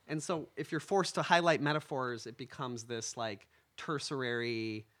 And so if you're forced to highlight metaphors, it becomes this like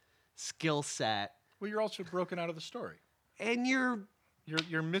tertiary skill set. Well, you're also broken out of the story. And you're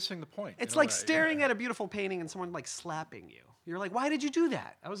missing the point. It's like staring at a beautiful painting and someone like slapping you. You're like, why did you do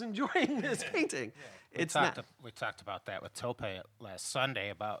that? I was enjoying this painting. We talked about that with Tope last Sunday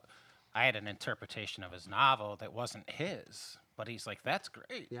about I had an interpretation of his novel that wasn't his, but he's like, that's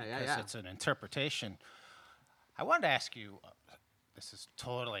great. Because it's an interpretation. I wanted to ask you, this is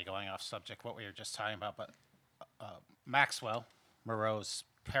totally going off subject, what we were just talking about, but Maxwell Moreau's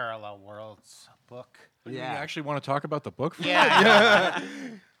Parallel Worlds book. You actually want to talk about the book? Yeah.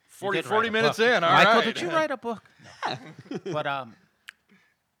 40 minutes in, all Michael, right. did you write a book? No. But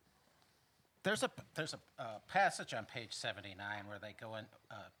there's a passage on page 79 where they go in,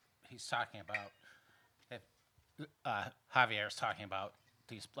 he's talking about, Javier's talking about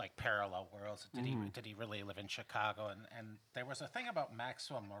these like parallel worlds. Did he really live in Chicago? And there was a thing about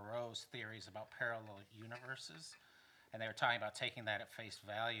Maxwell Moreau's theories about parallel universes, and they were talking about taking that at face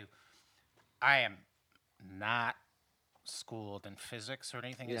value. I am not schooled in physics or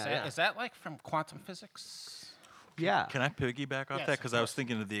anything. Is that like from quantum physics? Yeah. Can I piggyback off Yes, that? Because of I was course.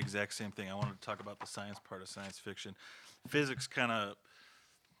 thinking of the exact same thing. I wanted to talk about the science part of science fiction. Physics kind of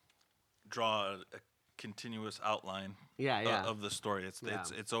draw a continuous outline of the story.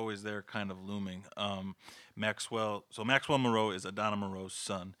 It's always there, kind of looming. Maxwell Moreau is Adana Moreau's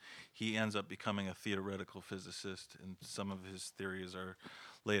son. He ends up becoming a theoretical physicist, and some of his theories are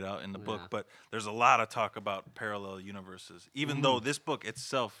laid out in the book. But there's a lot of talk about parallel universes, even though this book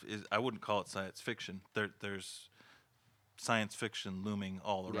itself is, I wouldn't call it science fiction. There's science fiction looming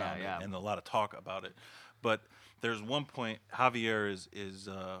all around it, and a lot of talk about it. But there's one point, Javier is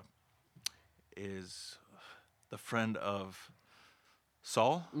the friend of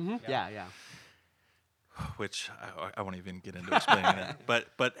Saul. Yeah. Which I won't even get into explaining that.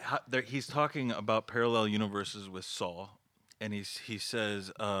 But he's talking about parallel universes with Saul, and he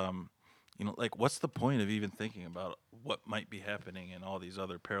says, like, what's the point of even thinking about what might be happening in all these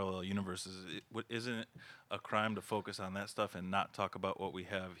other parallel universes? Isn't it a crime to focus on that stuff and not talk about what we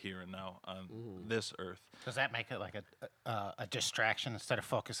have here and now on this Earth? Does that make it like a distraction instead of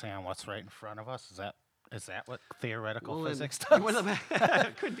focusing on what's right in front of us? Is that what theoretical physics does?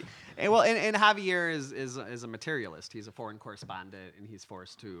 Could be. And Javier is a materialist. He's a foreign correspondent, and he's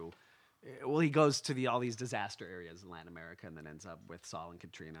forced to. Well, he goes to all these disaster areas in Latin America, and then ends up with Saul and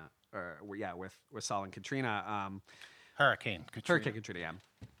Katrina, with Saul and Katrina. Hurricane Katrina. Yeah.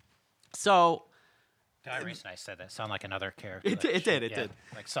 So. The only reason I said that sounded like another character. It did.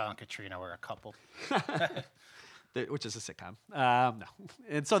 Like Saul and Katrina were a couple. Which is a sitcom. No.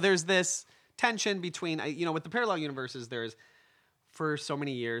 And so there's this tension between, with the parallel universes, there's, for so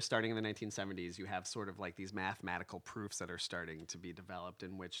many years, starting in the 1970s, you have sort of like these mathematical proofs that are starting to be developed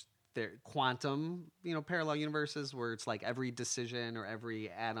in which they're quantum, parallel universes where it's like every decision or every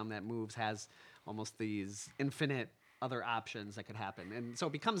atom that moves has almost these infinite other options that could happen. And so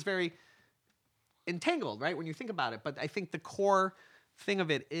it becomes very entangled, right, when you think about it. But I think the core thing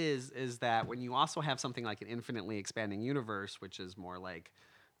of it is that when you also have something like an infinitely expanding universe, which is more like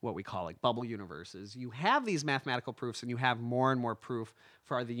what we call like bubble universes, you have these mathematical proofs and you have more and more proof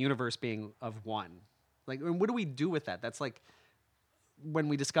for the universe being of one. Like, and what do we do with that? That's like when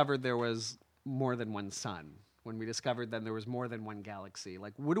we discovered there was more than one sun, when we discovered then there was more than one galaxy.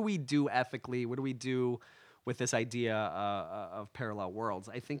 Like, what do we do ethically? What do we do with this idea of parallel worlds?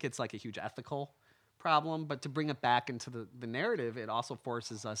 I think it's like a huge ethical problem, but to bring it back into the narrative, it also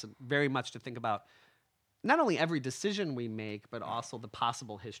forces us very much to think about not only every decision we make, but also the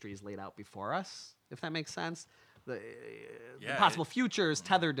possible histories laid out before us, if that makes sense. The possible futures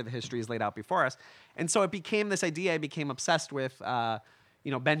tethered to the histories laid out before us. And so it became this idea I became obsessed with.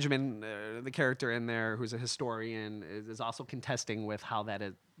 Benjamin, the character in there, who's a historian, is also contesting with how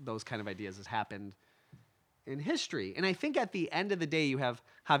those kind of ideas has happened in history. And I think at the end of the day, you have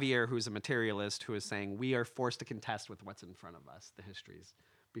Javier, who's a materialist, who is saying we are forced to contest with what's in front of us, the histories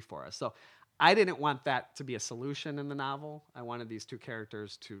before us. So I didn't want that to be a solution in the novel. I wanted these two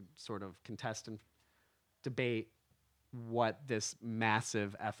characters to sort of contest and debate what this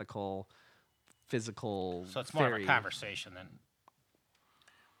massive ethical, physical So it's more of a conversation than...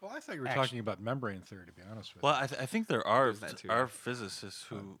 Well, I thought you were talking about membrane theory, to be honest with you. Well, I think there are physicists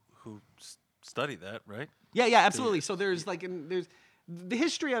who study that, right? Yeah, absolutely. So there's the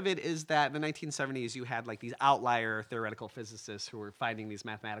history of it is that in the 1970s you had like these outlier theoretical physicists who were finding these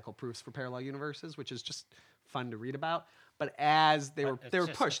mathematical proofs for parallel universes, which is just fun to read about. But as they were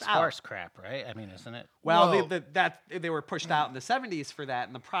pushed out, horse crap, right? I mean, isn't it? Well, they were pushed out in the 70s for that,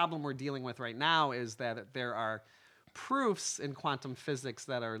 and the problem we're dealing with right now is that there are proofs in quantum physics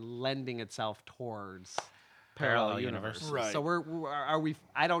that are lending itself towards parallel universes. Right. So are we?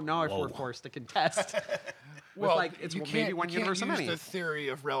 I don't know if we're forced to contest. Well, it's you maybe one universe of can't many. use the theory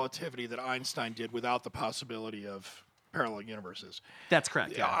of relativity that Einstein did without the possibility of parallel universes. That's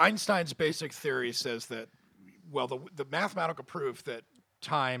correct. Yeah. Einstein's basic theory says that, well, the mathematical proof that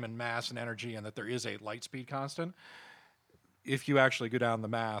time and mass and energy and that there is a light speed constant, if you actually go down the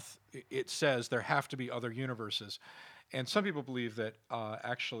math, it says there have to be other universes. And some people believe that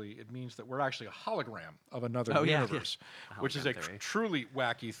actually it means that we're actually a hologram of another universe, which is a truly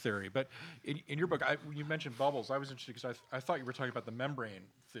wacky theory. But in your book, you mentioned bubbles. I was interested because I thought you were talking about the membrane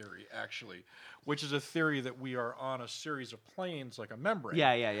theory, actually, which is a theory that we are on a series of planes like a membrane.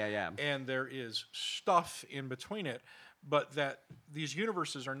 Yeah. And there is stuff in between it, but that these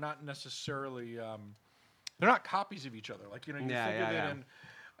universes are not necessarily... they're not copies of each other. Like, you think of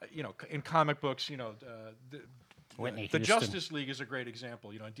it in comic books, the Justice League is a great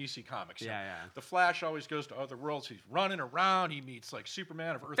example, in DC Comics. The Flash always goes to other worlds. He's running around. He meets like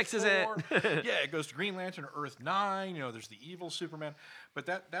Superman of Earth 4. Fixes it. It goes to Green Lantern or Earth 9. There's the evil Superman. But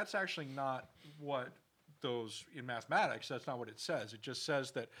that's actually not what those in mathematics. That's not what it says. It just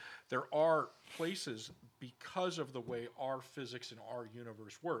says that there are places because of the way our physics and our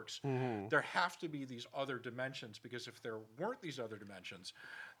universe works. There have to be these other dimensions, because if there weren't these other dimensions,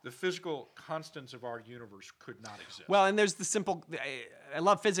 the physical constants of our universe could not exist. Well, and there's the simple... I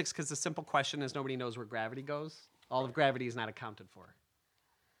love physics because the simple question is nobody knows where gravity goes. All of gravity is not accounted for.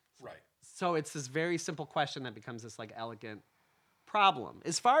 Right. So it's this very simple question that becomes this like elegant problem.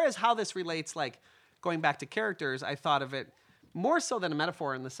 As far as how this relates, like going back to characters, I thought of it more so than a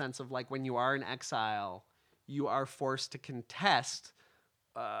metaphor in the sense of like when you are in exile, you are forced to contest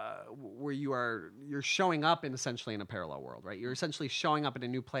where you're showing up in essentially in a parallel world, right? You're essentially showing up in a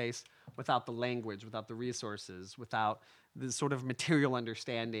new place without the language, without the resources, without the sort of material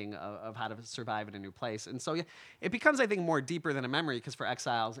understanding of how to survive in a new place. And so it becomes, I think, more deeper than a memory because for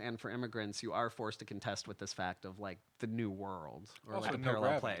exiles and for immigrants, you are forced to contest with this fact of like the new world or Also like a no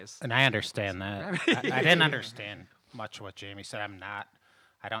parallel gravity. place. And I understand that. I didn't understand much of what Jamie said.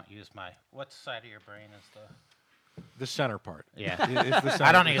 I don't use what side of your brain is The center part. Yeah. Is the center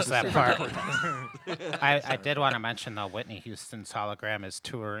I don't use that part. I did want to mention though, Whitney Houston's hologram is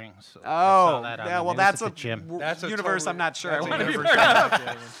touring. So I saw that on the news that's at a the gym. That's a universe totally- I'm not sure I that's a want to be universe part I'm of. not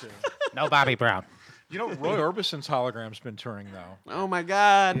getting into. No Bobby Brown. You know, Roy Orbison's hologram's been touring though. Oh my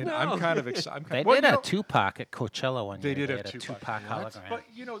God! And no. I'm kind of excited. They did a Tupac at Coachella one year. They did They a had a Tupac. Tupac hologram. But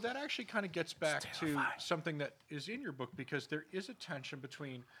you know that actually kind of gets back to something that is in your book because there is a tension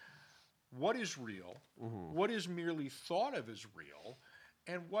between what is real, what is merely thought of as real,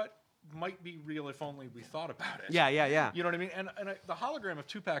 and what might be real if only we thought about it. Yeah. You know what I mean? And the hologram of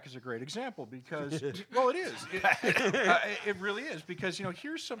Tupac is a great example because, well, it is. It really is because, you know,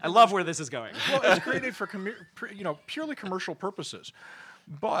 here's something. I love where this is going. Well, it's created for purely commercial purposes.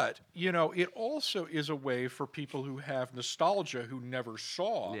 But, you know, it also is a way for people who have nostalgia who never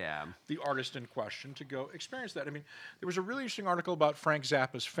saw the artist in question to go experience that. I mean, there was a really interesting article about Frank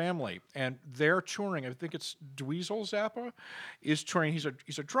Zappa's family, and they're touring. I think it's Dweezil Zappa is touring. He's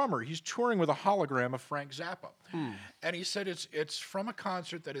a drummer. He's touring with a hologram of Frank Zappa. And he said it's from a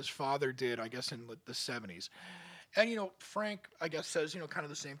concert that his father did, I guess, in the 70s. And, you know, Frank, I guess, says, you know, kind of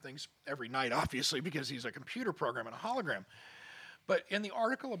the same things every night, obviously, because he's a computer program and a hologram. But in the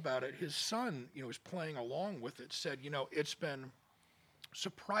article about it, his son, you know, was playing along with it, said, you know, it's been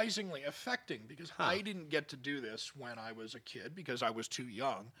surprisingly affecting because I didn't get to do this when I was a kid because I was too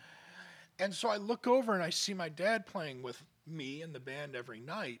young. And so I look over and I see my dad playing with me and the band every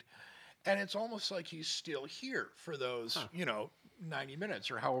night. And it's almost like he's still here for those, you know, 90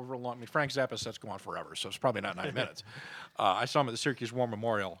 minutes or however long. I mean, Frank Zappa sets go on forever, so it's probably not 90 minutes. I saw him at the Syracuse War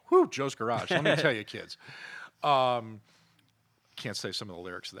Memorial. Whew, Joe's Garage. Let me tell you, kids. Can't say some of the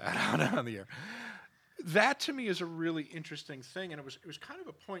lyrics of that on the air. That to me is a really interesting thing, and it was kind of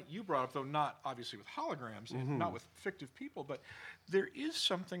a point you brought up, though not obviously with holograms and not with fictive people, but there is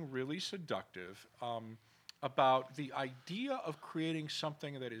something really seductive about the idea of creating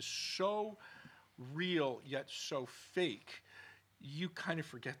something that is so real yet so fake. You kind of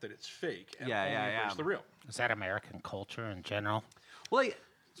forget that it's fake and only embrace the real. Is that American culture in general? Well,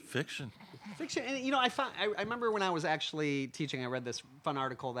 It's fiction. fiction, and you know, I remember when I was actually teaching, I read this fun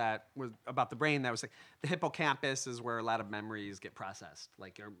article that was about the brain. That was like the hippocampus is where a lot of memories get processed,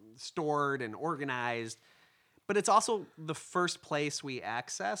 like are stored and organized. But it's also the first place we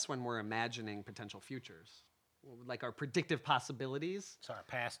access when we're imagining potential futures, like our predictive possibilities. So our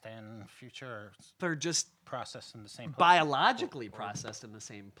past and future They're just processed in the same place. biologically processed in the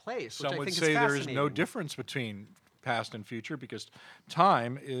same place. Some which I would think say is there is fascinating. no difference between past and future because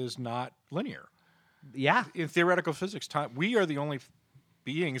time is not linear. Yeah. In theoretical physics, time we are the only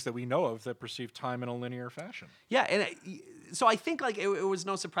beings that we know of that perceive time in a linear fashion. Yeah, and so I think like it was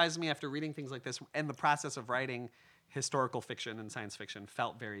no surprise to me after reading things like this, and the process of writing historical fiction and science fiction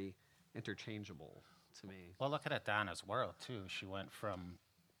felt very interchangeable to me. Well, look at Adana's world, too. She went from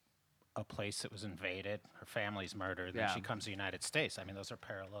a place that was invaded, her family's murdered, then Yeah. she comes to the United States. I mean, those are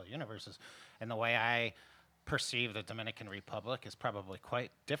parallel universes. And the way I perceive the Dominican Republic is probably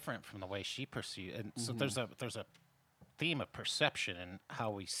quite different from the way she perceived. And so there's a theme of perception and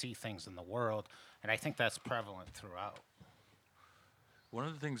how we see things in the world, and I think that's prevalent throughout. One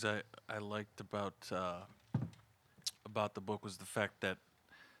of the things I liked about the book was the fact that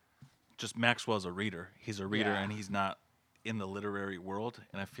just Maxwell's a reader. He's a reader, Yeah. and he's not in the literary world.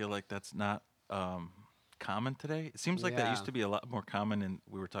 And I feel like that's not common today. It seems like that used Yeah. to be a lot more common. And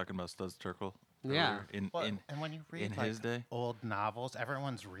we were talking about Studs Terkel. Yeah. earlier, And when you read in like his day. old novels,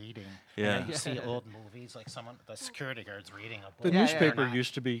 everyone's reading. Yeah. And then you see old movies, like the security guard's reading a book. The newspaper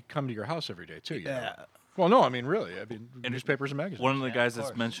used to come to your house every day too. You know? Well, no, I mean really. I mean, newspapers and magazines. One of the guys of that's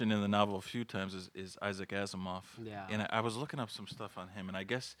course. mentioned in the novel a few times is Isaac Asimov. Yeah. And I was looking up some stuff on him, and I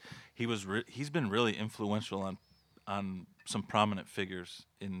guess he's been really influential on some prominent figures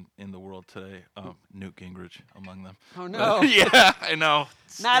in the world today. Newt Gingrich among them. Oh no, Yeah, I know.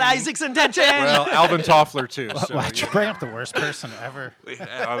 not Isaac's intention. Well, Alvin Toffler too. So, Why'd you bring up the worst person ever?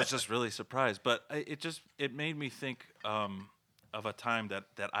 I was just really surprised, but it made me think. of a time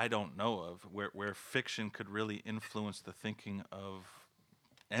that I don't know of, where fiction could really influence the thinking of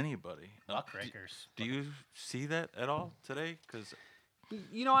anybody. Muckrakers. Do you see that at all today? Because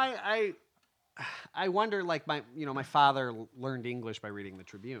I wonder, like my father learned English by reading the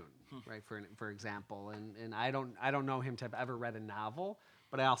Tribune, right? For example, and I don't know him to have ever read a novel,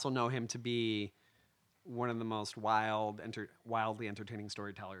 but I also know him to be one of the most wildly entertaining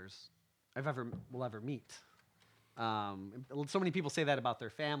storytellers will ever meet. So many people say that about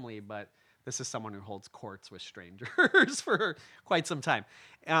their family, but this is someone who holds courts with strangers for quite some time.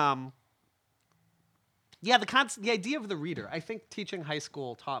 The idea of the reader. I think teaching high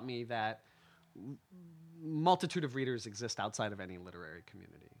school taught me that multitude of readers exist outside of any literary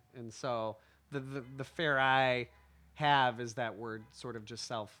community, and so the fear I have is that we're sort of just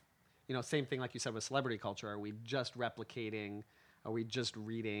same thing like you said with celebrity culture. Are we just replicating? Are we just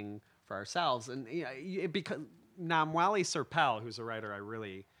reading for ourselves? And because Namwali Serpell, who's a writer I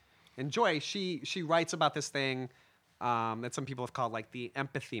really enjoy, she writes about this thing that some people have called like the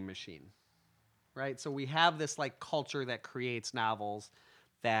empathy machine, right? So we have this like culture that creates novels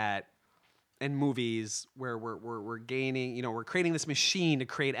and movies where we're gaining, we're creating this machine to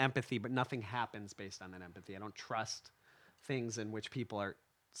create empathy, but nothing happens based on that empathy. I don't trust things in which people are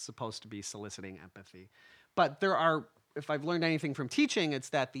supposed to be soliciting empathy. But if I've learned anything from teaching, it's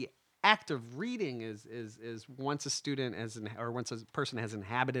that the act of reading is once a student once a person has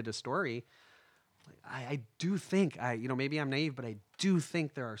inhabited a story, I do think, maybe I'm naive, but I do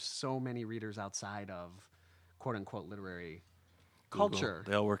think there are so many readers outside of quote unquote literary culture.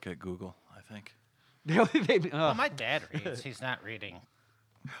 They all work at Google, I think. Well, my dad reads. He's not reading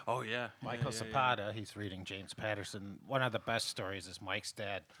Oh, yeah. Michael Zapata, he's reading James Patterson. One of the best stories is Mike's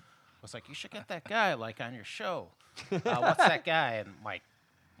dad was like, you should get that guy, like, on your show. What's that guy? And Mike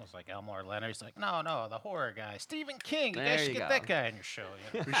was like, Elmore Leonard. He's like, no, the horror guy. Stephen King. You guys should get that guy on your show.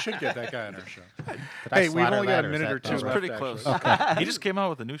 You know? We should get that guy on our show. Hey, we've only got a minute or two He's left. pretty close. He just came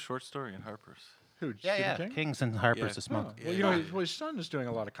out with a new short story in Harper's. Who? Yeah. Stephen King? Kings and Harper's Yeah. this month. Well, his son is doing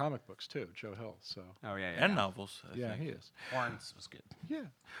a lot of comic books too, Joe Hill. So And novels. I think. he is. Warren's was good. Yeah,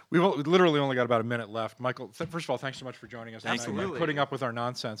 we literally only got about a minute left. Michael, first of all, thanks so much for joining us. tonight and Absolutely. putting up with our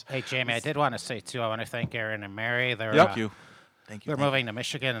nonsense. Hey, Jamie, I did want to say, too, I want to thank Aaron and Mary. They're, Yep. Thank you. Thank you. They're moving to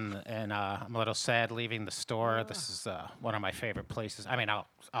Michigan, and I'm a little sad leaving the store. This is one of my favorite places. I mean,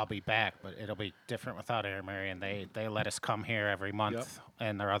 I'll be back, but it'll be different without Aaron and Mary, and they let us come here every month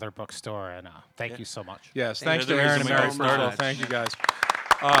in their other bookstore, and thank you so much. Yes, thanks to You're the Aaron and reason we Mary. got First of all, started. thank you guys.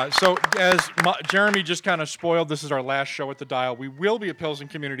 So as Jeremy just kind of spoiled, this is our last show at the Dial. We will be at Pilsen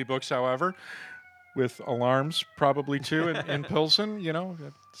Community Books, however, with alarms probably too in Pilsen.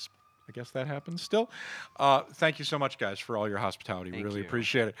 I guess that happens still. Thank you so much, guys, for all your hospitality. We really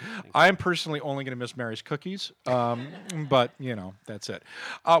appreciate it. I am personally only going to miss Mary's cookies, but, that's it.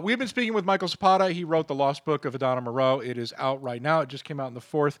 We've been speaking with Michael Zapata. He wrote The Lost Book of Adana Moreau. It is out right now. It just came out on the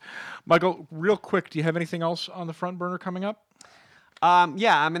 4th. Michael, real quick, do you have anything else on the front burner coming up?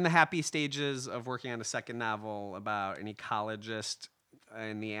 I'm in the happy stages of working on a second novel about an ecologist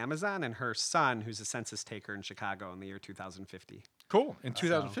in the Amazon and her son, who's a census taker in Chicago in the year 2050. Cool. In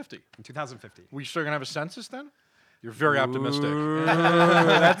 2050. In 2050. We still going to have a census then? You're very optimistic.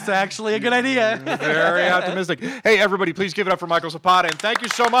 That's actually a good idea. Very optimistic. Hey, everybody, please give it up for Michael Zapata. And thank you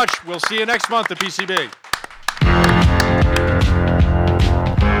so much. We'll see you next month at PCB.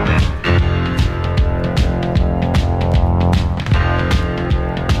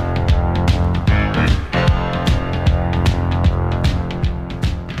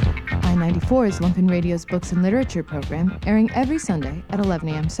 I-94 is Lumpen Radio's Books and Literature program, airing every Sunday at 11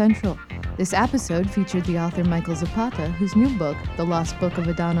 a.m. Central. This episode featured the author Michael Zapata, whose new book, The Lost Book of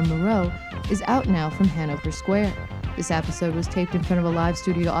Adana Moreau, is out now from Hanover Square. This episode was taped in front of a live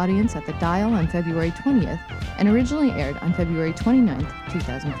studio audience at the Dial on February 20th and originally aired on February 29th,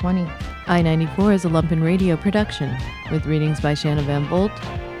 2020. I-94 is a Lumpen Radio production, with readings by Shanna Van Volt,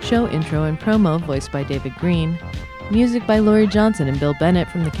 show intro and promo voiced by David Green, music by Laurie Johnson and Bill Bennett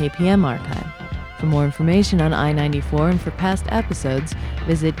from the KPM archive. For more information on I-94 and for past episodes,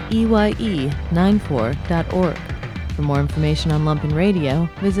 visit EYE94.org. For more information on Lumpen Radio,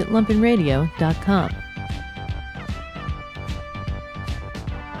 visit lumpenradio.com.